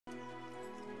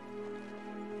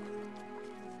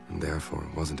And therefore,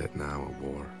 wasn't it now a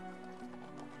war?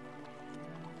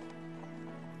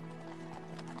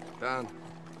 Dan.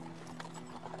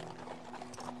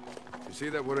 You see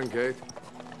that wooden gate?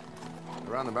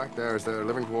 Around the back there is their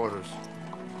living quarters.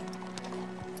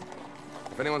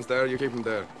 If anyone's there, you keep them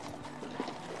there.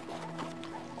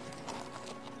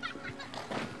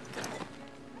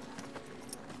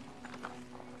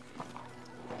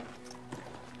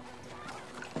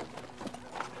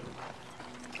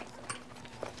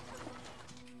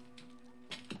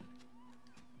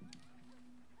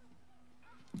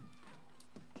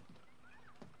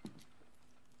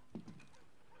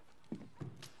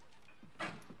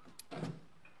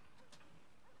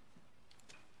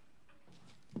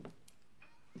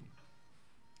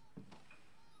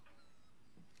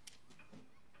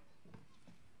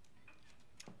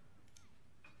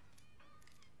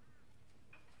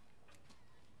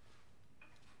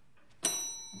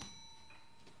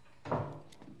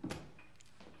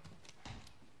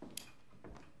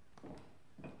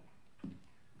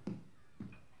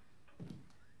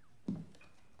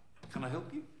 Can I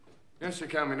help you? Yes, you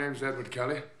can. My name's Edward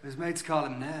Kelly. His mates call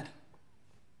him Ned.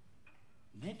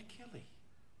 Ned Kelly?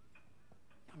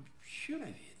 I'm sure I've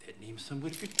heard that name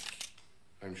somewhere.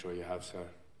 I'm sure you have, sir.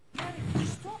 Daddy,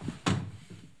 stop.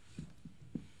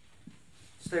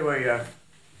 Stay where you are.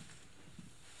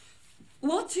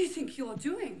 What do you think you're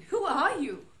doing? Who are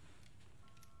you?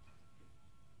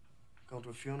 Going to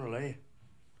a funeral, eh?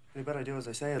 You better do as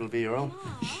I say, it'll be your own.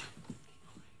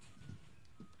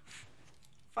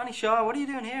 Fanny Shaw, what are you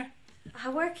doing here? I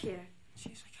work here.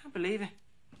 Jeez, I can't believe it.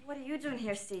 What are you doing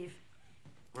here, Steve?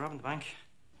 We're robbing the bank.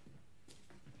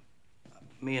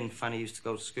 Me and Fanny used to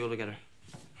go to school together.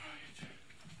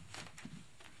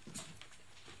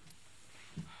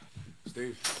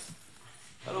 Steve.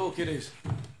 Hello, kiddies.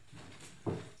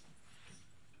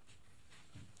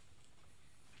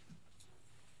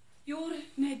 You're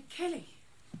Ned Kelly.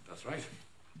 That's right.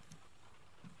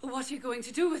 What are you going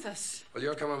to do with us? Well,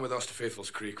 you're coming with us to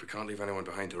Faithful's Creek. We can't leave anyone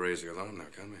behind to raise the alarm now,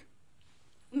 can we?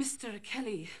 Mr.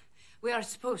 Kelly, we are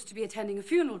supposed to be attending a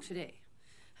funeral today.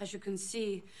 As you can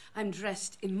see, I'm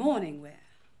dressed in mourning wear.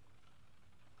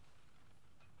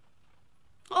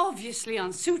 Obviously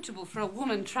unsuitable for a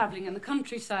woman travelling in the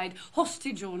countryside,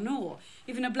 hostage or no.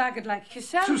 Even a blackguard like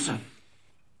yourself. Susan!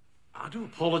 I do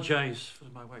apologise for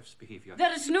my wife's behaviour.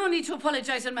 There is no need to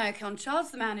apologise on my account,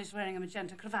 Charles. The man is wearing a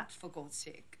magenta cravat, for God's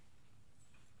sake.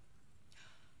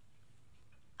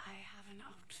 I have an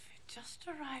outfit just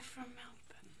arrived from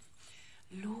Melbourne.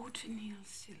 Low Tennille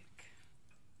silk.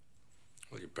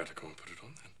 Well, you better come and put it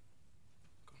on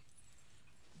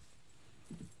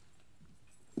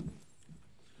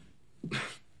then.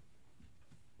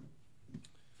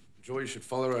 Joe, you should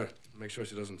follow her. Make sure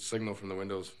she doesn't signal from the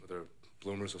windows with her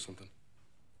bloomers or something.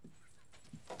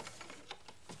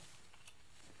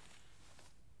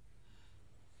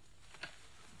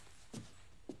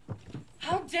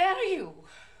 How dare you?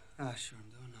 Ah, sure,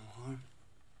 I'm doing no harm.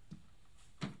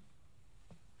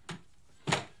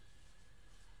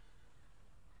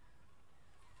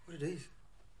 What are these?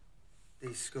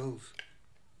 These skulls.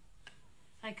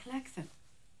 I collect them.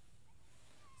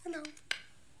 Hello.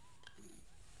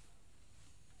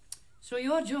 So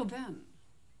you're Joe Byrne.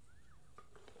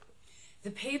 The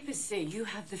papers say you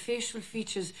have the facial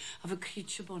features of a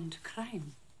creature born to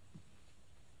crime.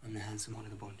 I'm the handsome one of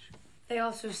the bunch. They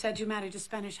also said you married a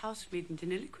Spanish housemaid in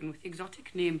Deniliquin with the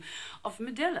exotic name of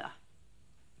Medela.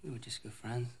 We were just good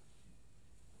friends.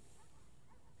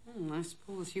 I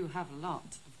suppose you have a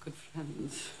lot of good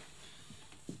friends.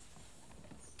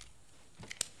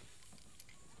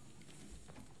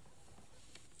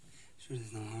 Sure,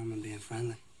 there's no harm in being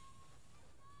friendly.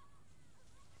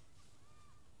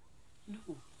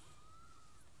 No.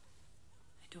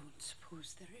 I don't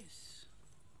suppose there is.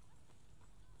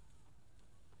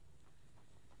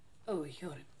 Oh,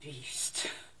 you're a beast.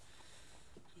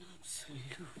 An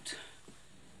absolute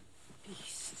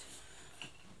beast.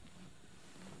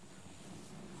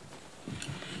 At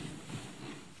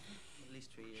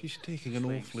least 3 years. She's taking an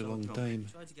awfully long time.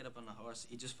 Tried to get up on the horse.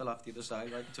 He just fell off the other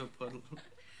side right into a puddle.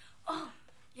 Oh,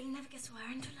 you'll never guess who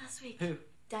I until last week. Who?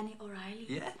 Danny O'Reilly.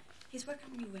 Yeah? He's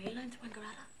working on a new rail line to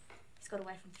Wangaratta. He's got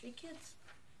away from 3 kids.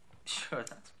 Sure,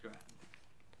 that's grand. I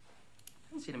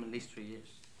haven't seen him in at least 3 years.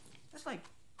 That's like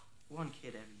 1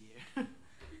 kid every year.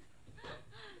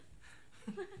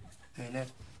 Hey,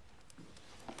 Ned.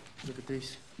 Look at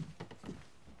these.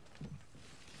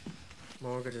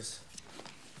 Mortgages.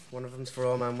 One of them's for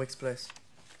old man Wick's place.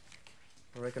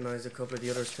 I recognise a couple of the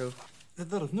others too.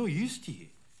 They're of no use to you.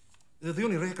 They're the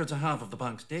only records I have of the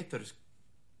bank's debtors.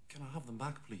 Can I have them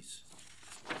back, please?